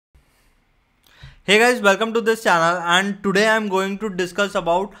Hey guys, welcome to this channel, and today I'm going to discuss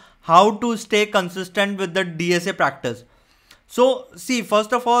about how to stay consistent with the DSA practice. So see,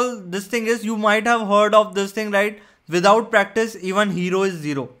 first of all, this thing is, you might have heard of this thing, right? Without practice, even hero is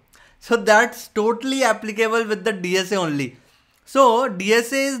zero. So that's totally applicable with the DSA only. So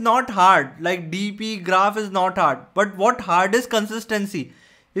DSA is not hard, like DP graph is not hard, but what hard is consistency.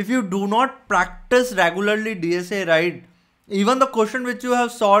 If you do not practice regularly DSA, right, even the question which you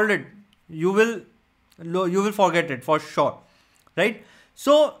have solved it, you will forget it for sure, right?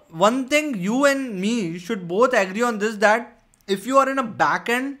 So one thing you and me should both agree on this, that if you are in a back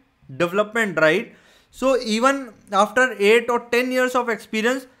end development, right, so even after 8 or 10 years of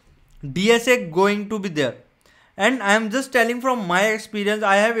experience, DSA going to be there. And I am just telling from my experience.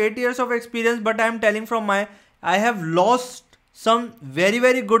 I have 8 years of experience, but I am telling from I have lost some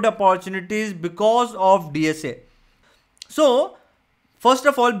very good opportunities because of DSA. So first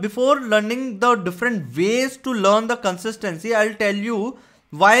of all, before learning the different ways to learn the consistency, I'll tell you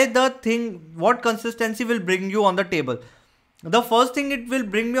what consistency will bring you on the table. The first thing it will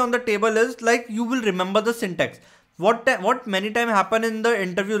bring me on the table is, like, you will remember the syntax. What many times happen in the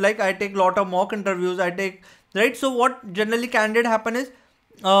interview, like I take lot of mock interviews, right? So what generally candidate happen is,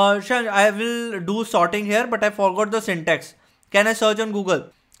 I will do sorting here, but I forgot the syntax. Can I search on Google?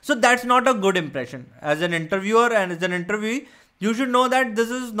 So that's not a good impression. As an interviewer and as an interviewee, you should know that this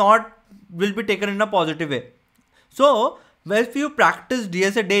is not will be taken in a positive way. So if you practice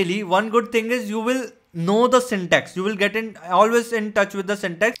DSA daily, one good thing is you will know the syntax. You will get always in touch with the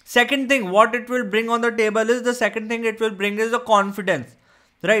syntax. Second thing, what it will bring on the table is, the confidence,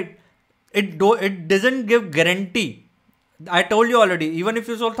 right? It doesn't give guarantee. I told you already, even if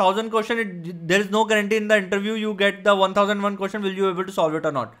you solve 1,000 question, there is no guarantee in the interview you get the 1,001 question, will you able to solve it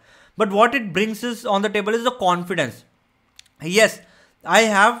or not. But what it brings is on the table is the confidence. Yes,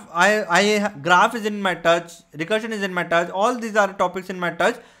 I graph is in my touch, recursion is in my touch, all these are topics in my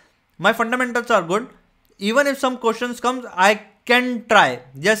touch. My fundamentals are good. Even if some questions comes, I can try.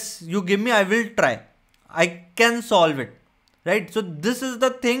 Yes, you give me, I will try. I can solve it, right? So this is the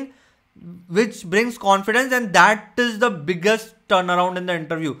thing which brings confidence, and that is the biggest turnaround in the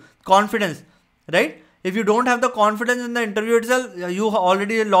interview. Confidence, right? If you don't have the confidence in the interview itself, you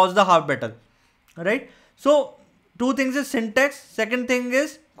already lost the half battle, right? So two things is syntax, second thing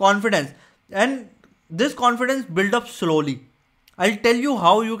is confidence, and this confidence build up slowly. I'll tell you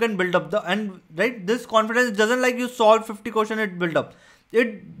how you can build up right, this confidence doesn't like you solve 50 question, it build up.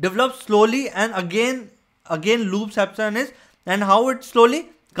 It develops slowly, and again loops happen is, and how it slowly?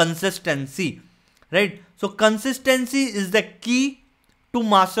 Consistency, right? So consistency is the key to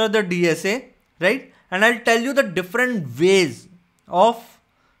master the DSA, right? And I'll tell you the different ways of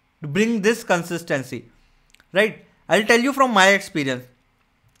to bring this consistency, right? I'll tell you from my experience.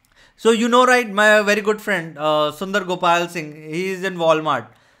 So you know, right, my very good friend Sundar Gopal Singh, he is in Walmart,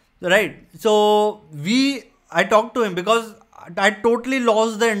 right? So I talked to him because I totally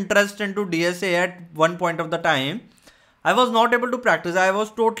lost the interest into DSA at one point of the time. I was not able to practice. I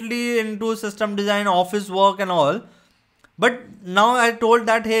was totally into system design, office work and all. But now I told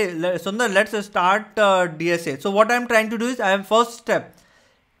that, hey, Sundar, let's start DSA. So what I'm trying to do is, first step,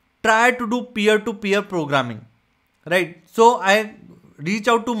 try to do peer-to-peer programming, right? So I reach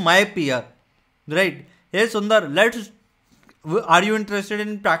out to my peer, right? Hey Sundar, are you interested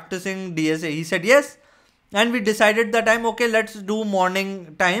in practicing DSA? He said yes. And we decided that time, okay, let's do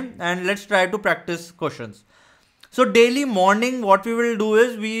morning time and let's try to practice questions. So daily morning, what we will do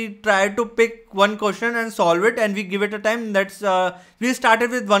is, we try to pick one question and solve it, and we give it a time. We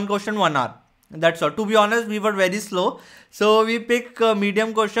started with one question, 1 hour. That's all. To be honest, we were very slow. So we pick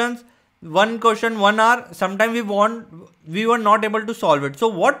medium questions, one question, 1 hour. Sometimes we were not able to solve it. So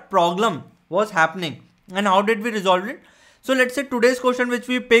what problem was happening and how did we resolve it? So let's say today's question which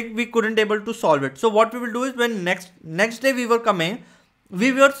we picked, we couldn't able to solve it. So what we will do is, when next day we were coming,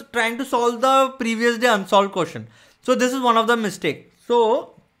 we were trying to solve the previous day unsolved question. So this is one of the mistakes.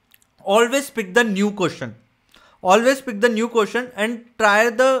 So always pick the new question. Always pick the new question and try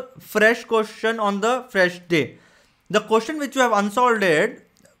the fresh question on the fresh day. The question which you have unsolved it,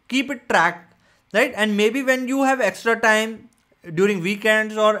 keep it tracked, right? And maybe when you have extra time during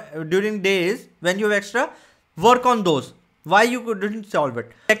weekends or during days, when you have extra, work on those. Why you couldn't solve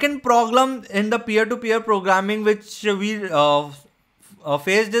it. Second problem in the peer-to-peer programming which we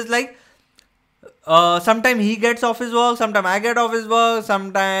faced is, like, sometimes he gets office work, sometimes I get office work,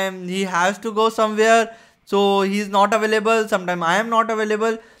 sometimes he has to go somewhere, so he's not available, sometimes I am not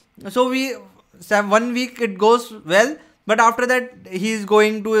available. So 1 week it goes well, but after that he's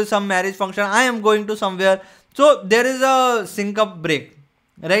going to some marriage function, I am going to somewhere. So there is a sync up break.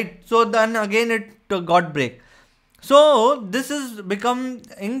 right? So then again it got break. So this is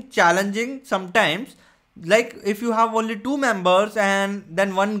becoming challenging sometimes. Like if you have only two members and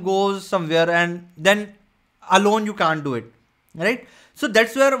then one goes somewhere and then alone you can't do it, right? So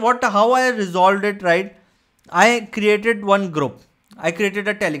that's where how I resolved it, right? I created one group. I created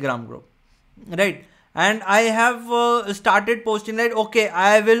a Telegram group, right? And I have started posting that okay,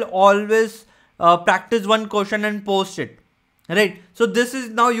 I will always practice one question and post it, right? So this is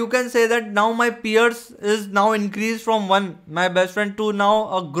now, you can say that now my peers is now increased from one, my best friend, to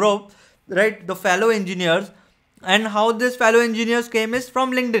now a group, right? The fellow engineers. And how this fellow engineers came is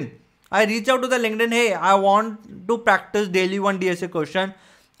from LinkedIn. I reach out to the LinkedIn, hey, I want to practice daily one DSA question.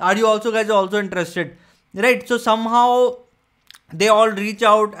 Are you also guys also interested, right? So somehow they all reach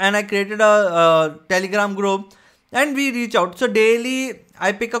out and I created a Telegram group and we reach out. So daily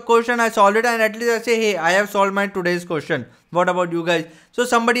I pick a question, I solve it, and at least I say, hey, I have solved my today's question. What about you guys? So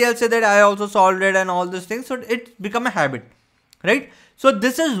somebody else say that I also solved it and all these things. So it become a habit, right? So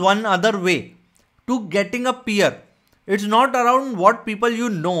this is one other way to getting a peer. It's not around what people you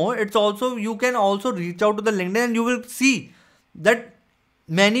know. It's also, you can also reach out to the LinkedIn and you will see that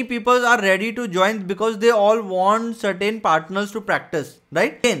many people are ready to join because they all want certain partners to practice,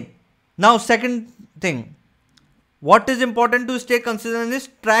 right? Again, now second thing, what is important to stay consistent is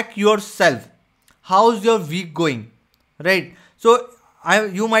track yourself. How's your week going, right? So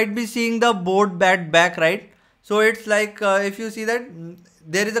you might be seeing the board back, right? So it's like if you see that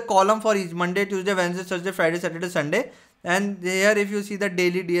there is a column for each Monday, Tuesday, Wednesday, Thursday, Friday, Saturday, Sunday, and here if you see the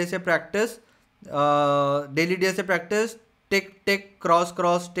daily DSA practice, tick,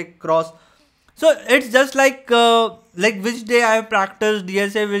 cross, tick, cross. So it's just like which day I have practiced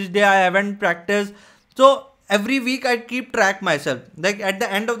DSA, which day I haven't practiced. So every week I keep track myself. Like at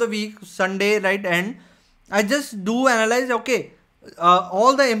the end of the week, Sunday, right end, I just do analyze, okay,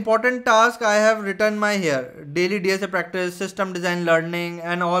 all the important tasks I have written my here. Daily DSA practice, system design learning,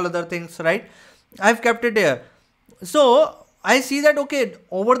 and all other things, right? I've kept it here. So I see that, okay,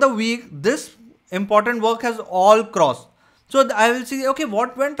 over the week, this important work has all crossed. So I will see, okay,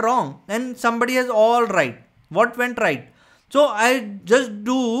 what went wrong? And somebody has all right. What went right? So I just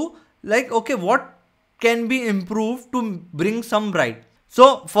do like, okay, what can be improved to bring some right?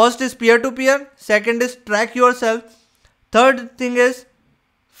 So first is peer-to-peer. Second is track yourself. Third thing is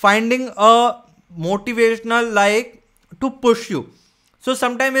finding a motivational like to push you. So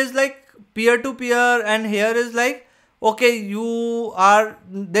sometimes it's like peer-to-peer and here is like, okay,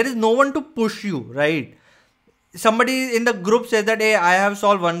 there is no one to push you, right? Somebody in the group says that, hey, I have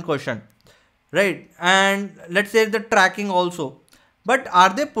solved one question, right? And let's say the tracking also. But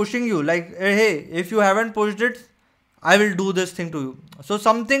are they pushing you? Like, hey, if you haven't pushed it, I will do this thing to you. So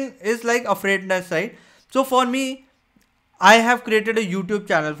something is like afraidness, right? So for me, I have created a YouTube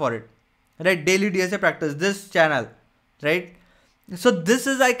channel for it, right? Daily DSA practice, this channel, right? So this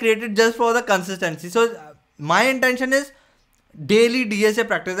is I created just for the consistency. So my intention is daily DSA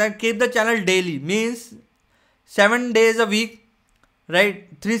practice and keep the channel daily, means 7 days a week, right?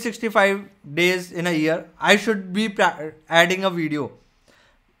 365 days in a year, I should be adding a video.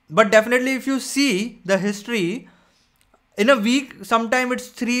 But definitely if you see the history, in a week, sometimes it's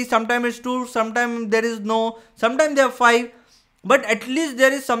 3, sometimes it's 2, sometimes there is no, sometimes there are 5. But at least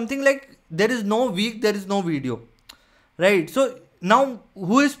there is something like, there is no week, there is no video, right? So now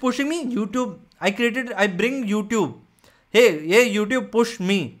who is pushing me? YouTube. I bring YouTube. Hey, YouTube push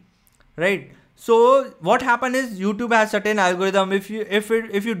me, right? So what happen is YouTube has certain algorithm. If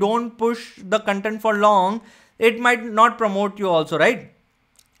you don't push the content for long, it might not promote you also, right?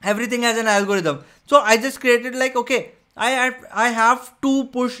 Everything has an algorithm. So I just created like, okay, I have to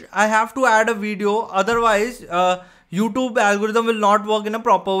push, I have to add a video, otherwise YouTube algorithm will not work in a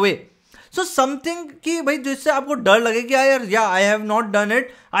proper way. So something कि भाई जिससे आपको डर लगे कि यार, yeah, I have not done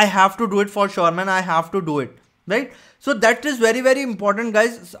it, I have to do it for sure, man, I have to do it, right? So that is very, very important,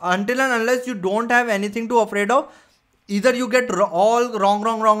 guys. Until and unless you don't have anything to afraid of, either you get all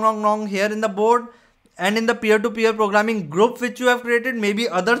wrong here in the board and in the peer-to-peer programming group which you have created, maybe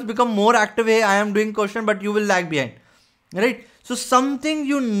others become more active. Hey, I am doing question, but you will lag behind, right? So something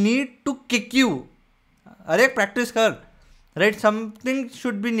you need to kick you. Arey, practice kar, right? Something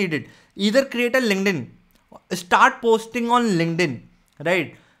should be needed. Either create a LinkedIn, start posting on LinkedIn,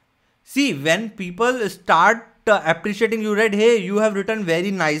 right? See, when people start appreciating you, right? Hey, you have written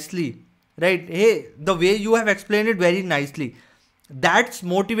very nicely, right? Hey, the way you have explained it very nicely, that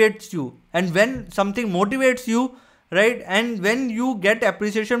motivates you. And when something motivates you, right, and when you get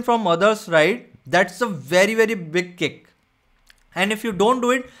appreciation from others, right, that's a very, very big kick. And if you don't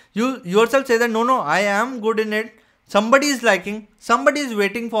do it, you yourself say that no, I am good in it, somebody is liking, somebody is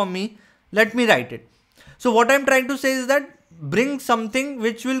waiting for me, let me write it. So what I'm trying to say is that bring something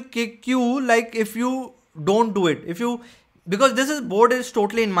which will kick you, like if you don't do it, because this is board is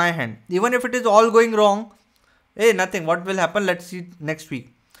totally in my hand. Even if it is all going wrong, hey, nothing, what will happen, let's see next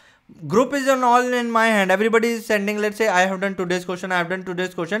week. Group is on all in my hand. Everybody is sending, let's say I have done today's question, I have done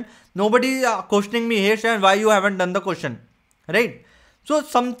today's question. Nobody is questioning me, hey Shrayansh, why you haven't done the question, right? So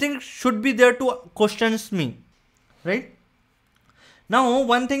something should be there to questions me, right? Now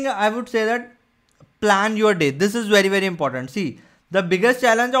one thing I would say that plan your day. This is very, very important. See, the biggest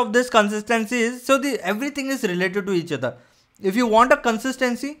challenge of this consistency is, so everything is related to each other. If you want a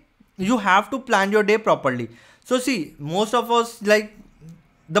consistency, you have to plan your day properly. So see, most of us, like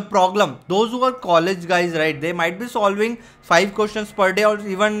the problem, those who are college guys, right, they might be solving 5 questions per day or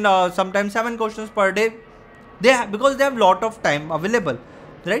even sometimes 7 questions per day. Because they have lot of time available,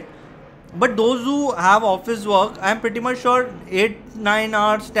 right? But those who have office work, I'm pretty much sure 8, 9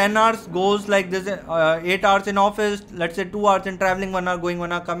 hours, 10 hours goes like this. 8 hours in office, let's say 2 hours in traveling, 1 hour going,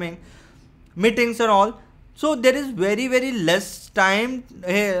 1 hour coming, meetings and all. So there is very, very less time.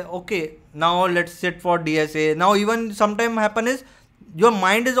 Hey, okay, now let's sit for DSA. Now even sometime happen is your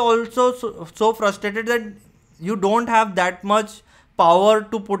mind is also so frustrated that you don't have that much power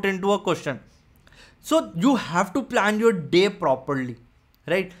to put into a question. So you have to plan your day properly,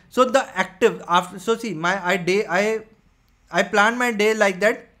 right? So the active after, so see I plan my day like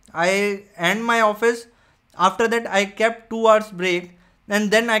that. I end my office, after that I kept 2 hours break,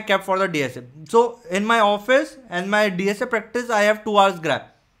 and then I kept for the DSA. So in my office and my DSA practice, I have 2 hours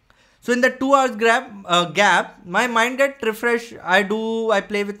gap. So in the 2 hours gap, my mind get refreshed. I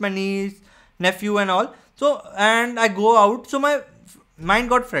play with my niece, nephew and all. So, and I go out. So my mind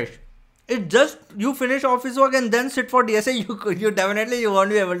got fresh. It just, you finish office work and then sit for DSA, you definitely you won't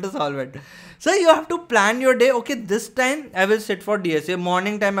be able to solve it. So you have to plan your day. Okay, this time I will sit for DSA.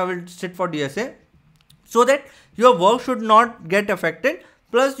 Morning time I will sit for DSA. So that your work should not get affected.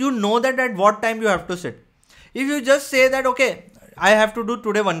 Plus you know that at what time you have to sit. If you just say that, okay, I have to do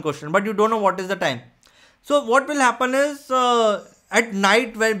today 1 question, but you don't know what is the time. So what will happen is at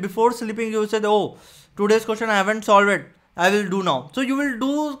night, when before sleeping, you said, oh, today's question I haven't solved it, I will do now. So you will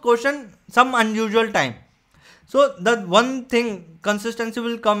do question some unusual time. So the one thing consistency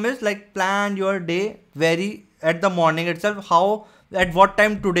will come is like plan your day very at the morning itself. How, at what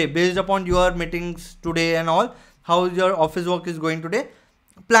time today, based upon your meetings today and all, how your office work is going today.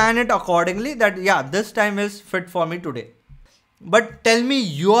 Plan it accordingly that, yeah, this time is fit for me today. But tell me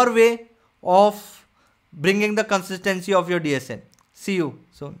your way of bringing the consistency of your DSN. See you.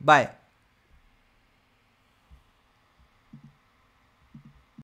 So bye.